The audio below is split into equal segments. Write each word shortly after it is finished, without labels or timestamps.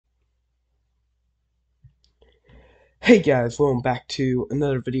Hey guys, welcome back to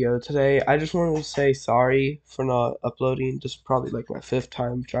another video. Today I just wanted to say sorry for not uploading. This is probably like my fifth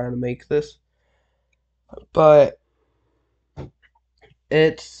time trying to make this. But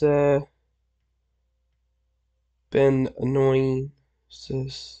it's been annoying.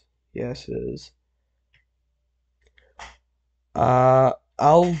 Sis. Yes it is.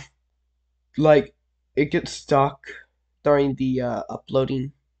 I'll like it gets stuck during the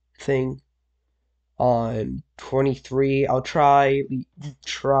uploading thing on 23. I'll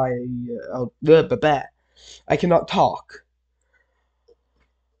blah, blah, blah. I cannot talk.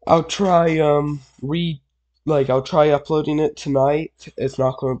 I'll try I'll try uploading it tonight. It's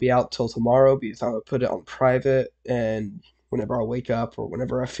not going to be out till tomorrow because I'm gonna put it on private, and whenever I wake up or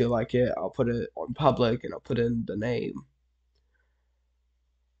whenever I feel like it, I'll put it on public and I'll put in the name.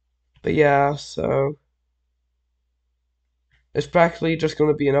 But yeah, so it's practically just going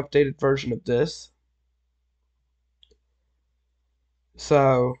to be an updated version of this.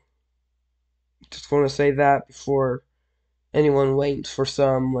 So just want to say that before anyone waits for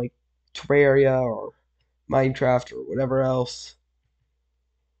some like Terraria or Minecraft or whatever else.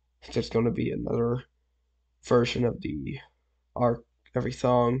 It's just going to be another version of the Arc Every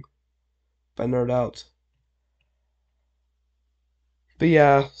Song by Nerd Out. But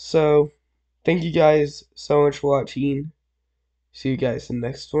yeah, so thank you guys so much for watching. See you guys in the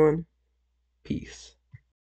next one. Peace.